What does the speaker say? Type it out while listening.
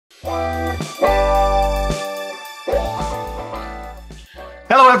Hello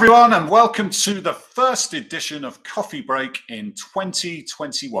everyone and welcome to the first edition of Coffee Break in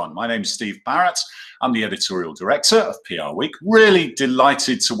 2021. My name is Steve Barrett. I'm the editorial director of PR Week. Really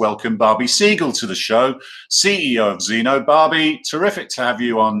delighted to welcome Barby Siegel to the show, CEO of Zeno. Barbie, terrific to have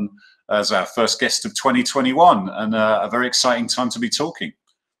you on as our first guest of 2021 and a very exciting time to be talking.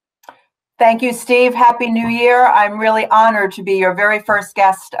 Thank you, Steve. Happy New Year. I'm really honored to be your very first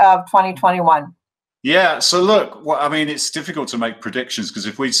guest of 2021. Yeah, so look, I mean, it's difficult to make predictions because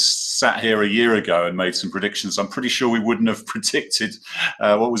if we sat here a year ago and made some predictions, I'm pretty sure we wouldn't have predicted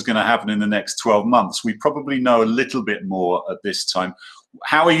what was going to happen in the next 12 months. We probably know a little bit more at this time.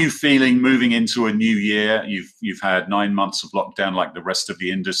 How are you feeling moving into a new year? You've had 9 months of lockdown like the rest of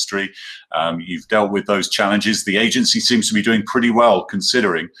the industry. You've dealt with those challenges. The agency seems to be doing pretty well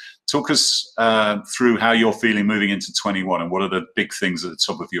considering. Talk us through how you're feeling moving into 21 and what are the big things at the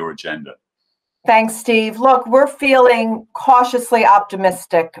top of your agenda? Thanks, Steve. Look, we're feeling cautiously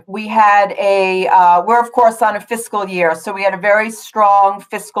optimistic. We had we're of course on a fiscal year, so we had a very strong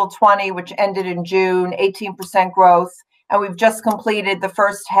fiscal 20, which ended in June, 18% growth, and we've just completed the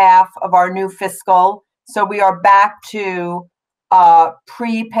first half of our new fiscal. So we are back to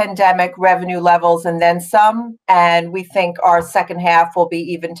pre-pandemic revenue levels and then some, and we think our second half will be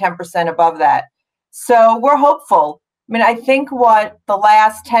even 10% above that. So we're hopeful. I mean, I think what the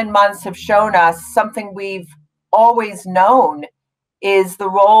last 10 months have shown us, something we've always known, is the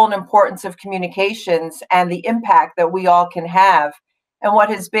role and importance of communications and the impact that we all can have. And what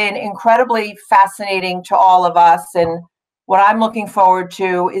has been incredibly fascinating to all of us, and what I'm looking forward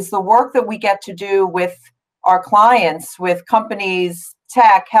to, is the work that we get to do with our clients, with companies,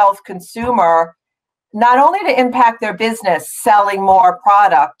 tech, health, consumer, not only to impact their business, selling more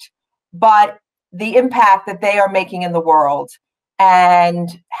product, but the impact that they are making in the world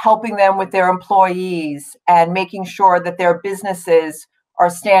and helping them with their employees and making sure that their businesses are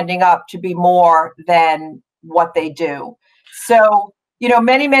standing up to be more than what they do. So, you know,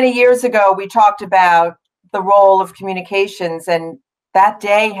 many, many years ago, we talked about the role of communications, and that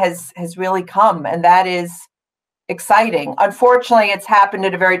day has really come, and that is exciting. Unfortunately, it's happened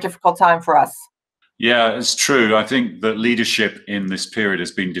at a very difficult time for us. Yeah, it's true. I think that leadership in this period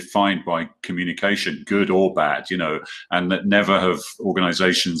has been defined by communication, good or bad, you know, and that never have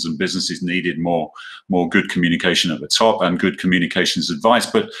organizations and businesses needed more good communication at the top and good communications advice.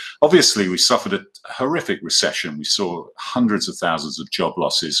 But obviously we suffered a horrific recession. We saw hundreds of thousands of job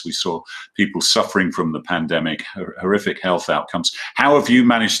losses. We saw people suffering from the pandemic, horrific health outcomes. How have you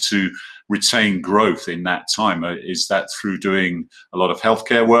managed to retain growth in that time? Is that through doing a lot of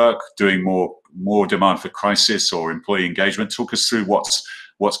healthcare work, doing more demand for crisis or employee engagement? Talk us through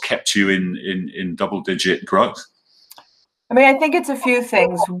what's kept you in double-digit growth. I mean, I think it's a few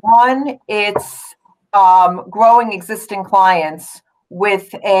things. One, it's growing existing clients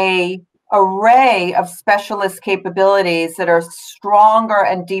with an array of specialist capabilities that are stronger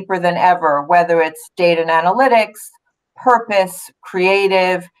and deeper than ever, whether it's data and analytics, purpose,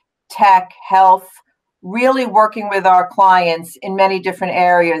 creative, tech, health, really working with our clients in many different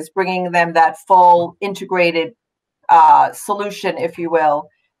areas, bringing them that full integrated solution, if you will.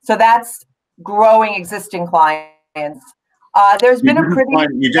 So that's growing existing clients. There's been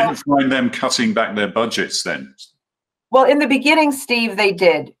you didn't find them cutting back their budgets then? Well, in the beginning, Steve, they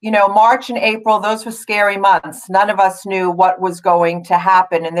did. You know, March and April, those were scary months. None of us knew what was going to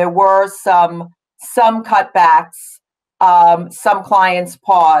happen, and there were some cutbacks. Some clients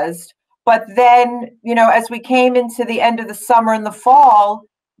paused. But then, you know, as we came into the end of the summer and the fall,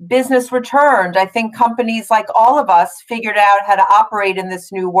 business returned. I think companies like all of us figured out how to operate in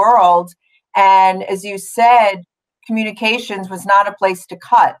this new world. And as you said, communications was not a place to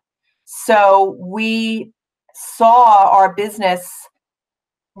cut. So we saw our business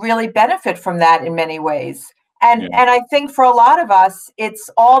really benefit from that in many ways. And I think for a lot of us, it's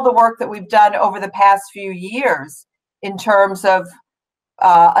all the work that we've done over the past few years in terms of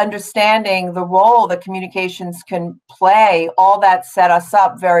understanding the role that communications can play. All that set us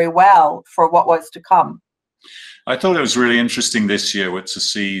up very well for what was to come. I thought it was really interesting this year to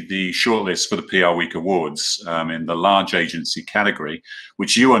see the shortlist for the PR Week Awards in the large agency category,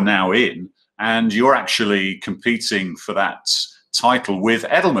 which you are now in, and you're actually competing for that title with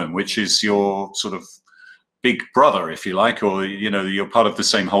Edelman, which is your sort of big brother, if you like, or, you know, you're part of the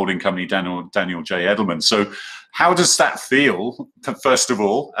same holding company, Daniel J. Edelman. So how does that feel, first of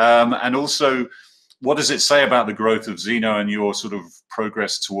all? And also, what does it say about the growth of Zeno and your sort of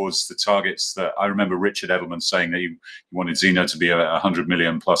progress towards the targets that I remember Richard Edelman saying that you wanted Zeno to be a 100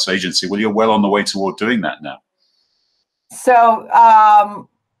 million plus agency? Well, you're well on the way toward doing that now. So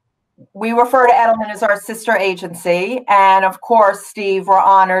we refer to Edelman as our sister agency. And of course, Steve, we're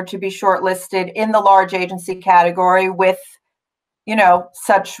honored to be shortlisted in the large agency category with, you know,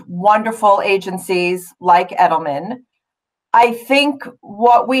 such wonderful agencies like Edelman. I think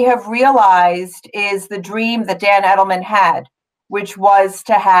what we have realized is the dream that Dan Edelman had, which was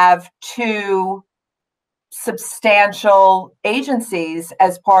to have two substantial agencies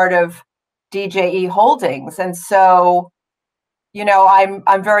as part of DJE Holdings. And so, you know,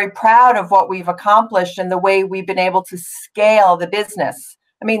 I'm very proud of what we've accomplished and the way we've been able to scale the business.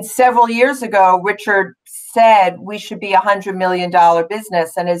 I mean, several years ago, Richard said we should be $100 million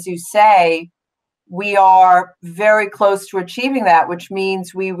business. And as you say, we are very close to achieving that, which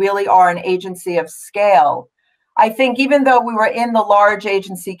means we really are an agency of scale. I think even though we were in the large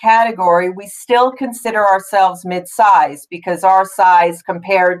agency category, we still consider ourselves mid-size because our size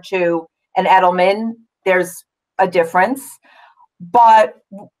compared to an Edelman, there's a difference. But,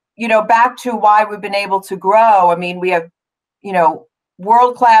 you know, back to why we've been able to grow. I mean, we have, you know,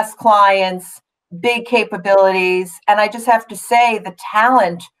 world-class clients, big capabilities. And I just have to say the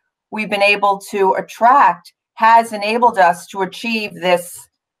talent we've been able to attract has enabled us to achieve this,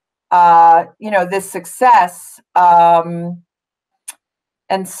 you know, this success. And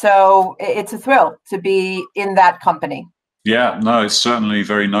so it's a thrill to be in that company. Yeah, no, it's certainly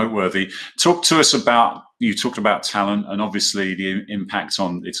very noteworthy. Talk to us about, you talked about talent and obviously the impact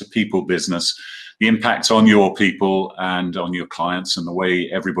on, it's a people business, the impact on your people and on your clients and the way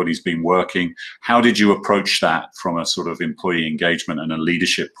everybody's been working. How did you approach that from a sort of employee engagement and a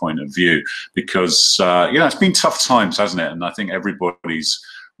leadership point of view? Because, you know, it's been tough times, hasn't it? And I think everybody's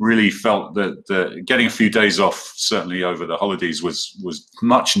really felt that getting a few days off, certainly over the holidays, was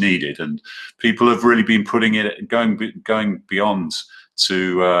much needed, and people have really been putting it, going beyond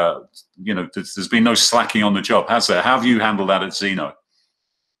to, you know, there's been no slacking on the job, has there? How have you handled that at Zeno?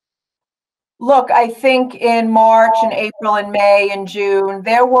 Look, I think in March and April and May and June,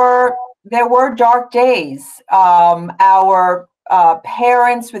 there were dark days. Our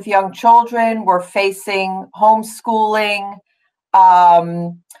parents with young children were facing homeschooling.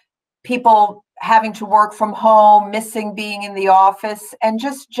 People having to work from home, missing being in the office, and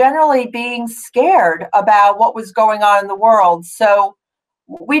just generally being scared about what was going on in the world. So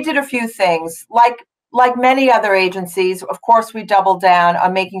we did a few things. Like many other agencies, of course, we doubled down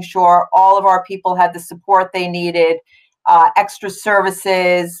on making sure all of our people had the support they needed, extra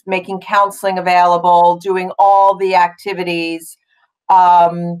services, making counseling available, doing all the activities.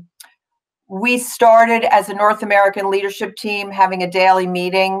 We started as a North American leadership team having a daily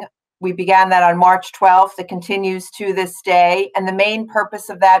meeting. We began that on March 12th. It continues to this day. And the main purpose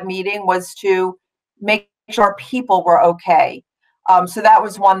of that meeting was to make sure people were okay. So that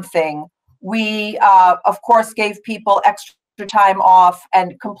was one thing. We, of course, gave people extra time off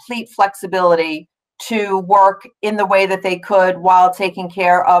and complete flexibility to work in the way that they could while taking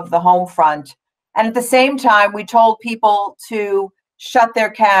care of the home front. And at the same time, we told people to shut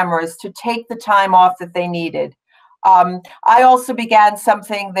their cameras, to take the time off that they needed. I also began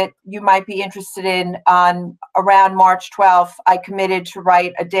something that you might be interested in on around March 12th. I committed to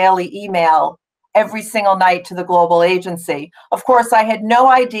write a daily email every single night to the global agency. Of course, I had no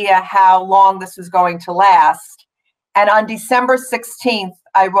idea how long this was going to last. And on December 16th,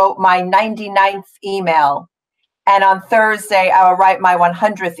 I wrote my 99th email. And on Thursday, I will write my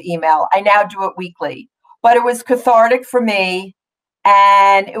 100th email. I now do it weekly. But it was cathartic for me.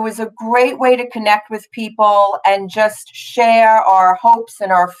 And it was a great way to connect with people and just share our hopes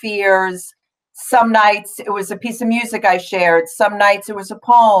and our fears. Some nights it was a piece of music I shared. Some nights it was a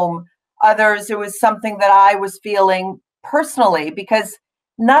poem. Others, it was something that I was feeling personally, because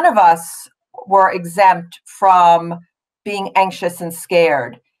none of us were exempt from being anxious and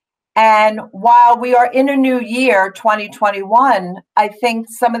scared. And while we are in a new year, 2021, I think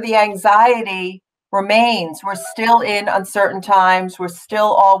some of the anxiety remains. We're still in uncertain times. We're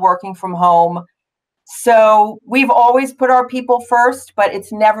still all working from home. So we've always put our people first, but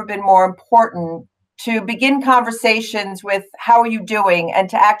it's never been more important to begin conversations with how are you doing, and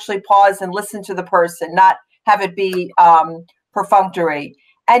to actually pause and listen to the person, not have it be perfunctory.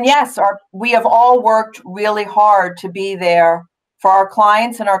 And yes, we have all worked really hard to be there for our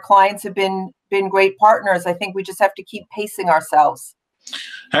clients, and our clients have been great partners. I think we just have to keep pacing ourselves.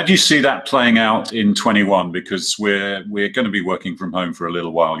 How do you see that playing out in 21? Because we're going to be working from home for a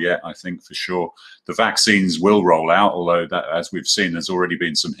little while yet, I think, for sure. The vaccines will roll out, although that, as we've seen, there's already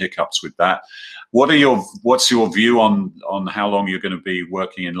been some hiccups with that. What's your view on how long you're going to be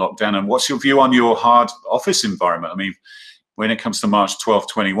working in lockdown, and what's your view on your hard office environment? I mean, when it comes to March 12th,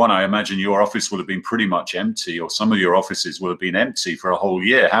 21, I imagine your office will have been pretty much empty, or some of your offices will have been empty for a whole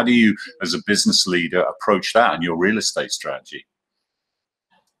year. How do you, as a business leader, approach that in your real estate strategy?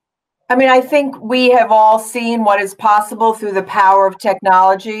 I mean, I think we have all seen what is possible through the power of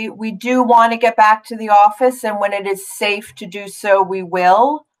technology. We do want to get back to the office, and when it is safe to do so, we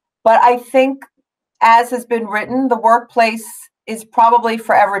will. But I think, as has been written, the workplace is probably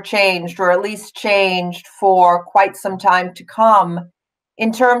forever changed, or at least changed for quite some time to come,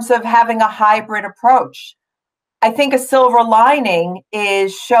 in terms of having a hybrid approach. I think a silver lining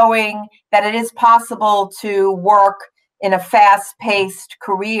is showing that it is possible to work in a fast-paced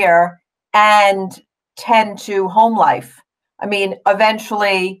career and tend to home life. I mean,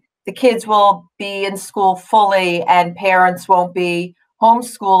 eventually the kids will be in school fully and parents won't be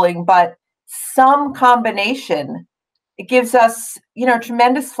homeschooling, but some combination, it gives us,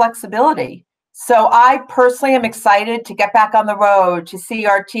 tremendous flexibility. So I personally am excited to get back on the road, to see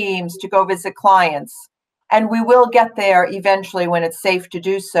our teams, to go visit clients. And we will get there eventually when it's safe to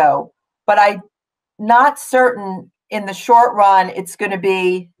do so. But I'm not certain in the short run it's going to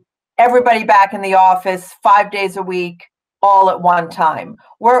be everybody back in the office 5 days a week, all at one time.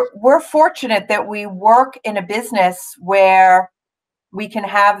 We're fortunate that we work in a business where we can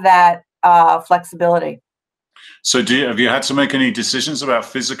have that flexibility. So have you had to make any decisions about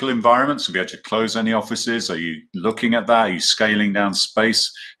physical environments? Have you had to close any offices? Are you looking at that? Are you scaling down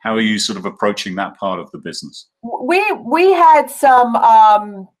space? How are you sort of approaching that part of the business? We had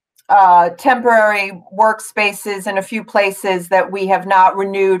some temporary workspaces in a few places that we have not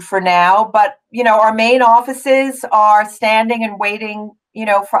renewed for now, but our main offices are standing and waiting,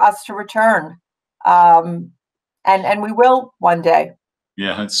 for us to return, and we will one day.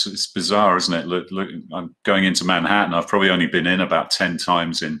 Yeah, it's bizarre, isn't it? Look, I'm going into Manhattan. I've probably only been in about 10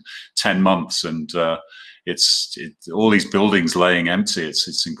 times in 10 months, and it's all these buildings laying empty.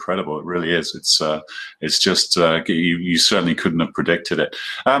 It's incredible. It really is. It's just you certainly couldn't have predicted it.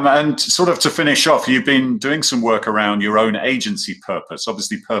 And sort of to finish off, you've been doing some work around your own agency Purpose.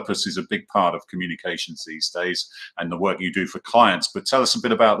 Obviously, purpose is a big part of communications these days, and the work you do for clients. But tell us a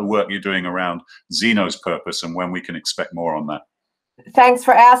bit about the work you're doing around Zeno's Purpose and when we can expect more on that. Thanks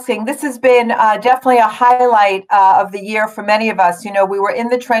for asking. This has been definitely a highlight of the year for many of us. We were in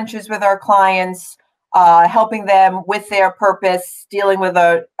the trenches with our clients, helping them with their purpose, dealing with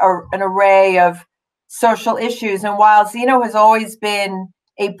an array of social issues. And while Zeno has always been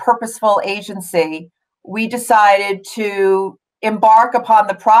a purposeful agency, we decided to embark upon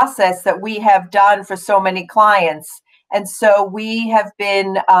the process that we have done for so many clients. And so we have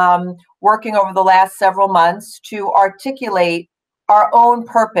been working over the last several months to articulate our own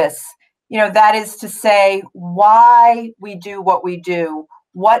purpose. That is to say, why we do what we do.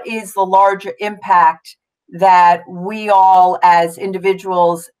 What is the larger impact that we all as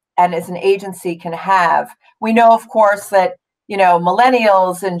individuals and as an agency can have? We know, of course, that,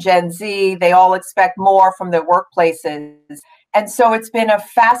 millennials and Gen Z, they all expect more from their workplaces. And so it's been a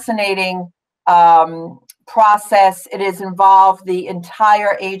fascinating process. It has involved the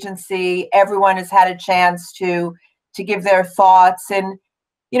entire agency. Everyone has had a chance to give their thoughts. And,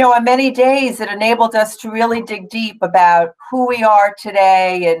 on many days, it enabled us to really dig deep about who we are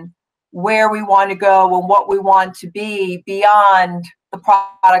today and where we want to go and what we want to be beyond the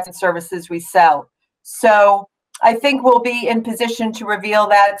products and services we sell. So I think we'll be in position to reveal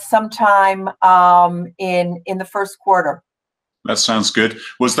that sometime in the first quarter. That sounds good.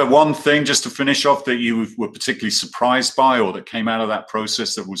 Was there one thing, just to finish off, that you were particularly surprised by, or that came out of that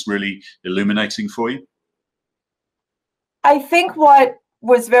process that was really illuminating for you? I think what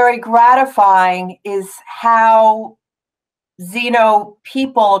was very gratifying is how Zeno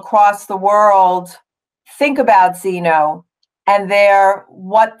people across the world think about Zeno and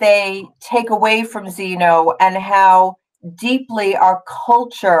what they take away from Zeno, and how deeply our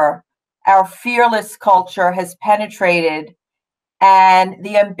culture, our fearless culture, has penetrated, and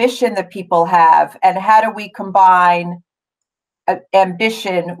the ambition that people have, and how do we combine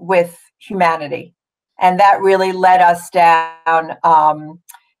ambition with humanity. And that really led us down,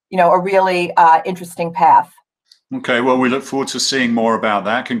 a really interesting path. Okay, well, we look forward to seeing more about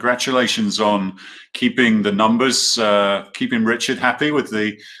that. Congratulations on keeping the numbers, keeping Richard happy with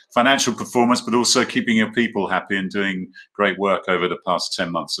the financial performance, but also keeping your people happy and doing great work over the past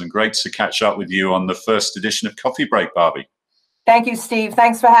 10 months. And great to catch up with you on the first edition of Coffee Break, Barby. Thank you, Steve.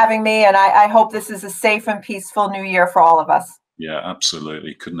 Thanks for having me. And I hope this is a safe and peaceful new year for all of us. Yeah,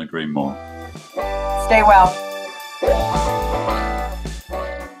 absolutely. Couldn't agree more. Stay well.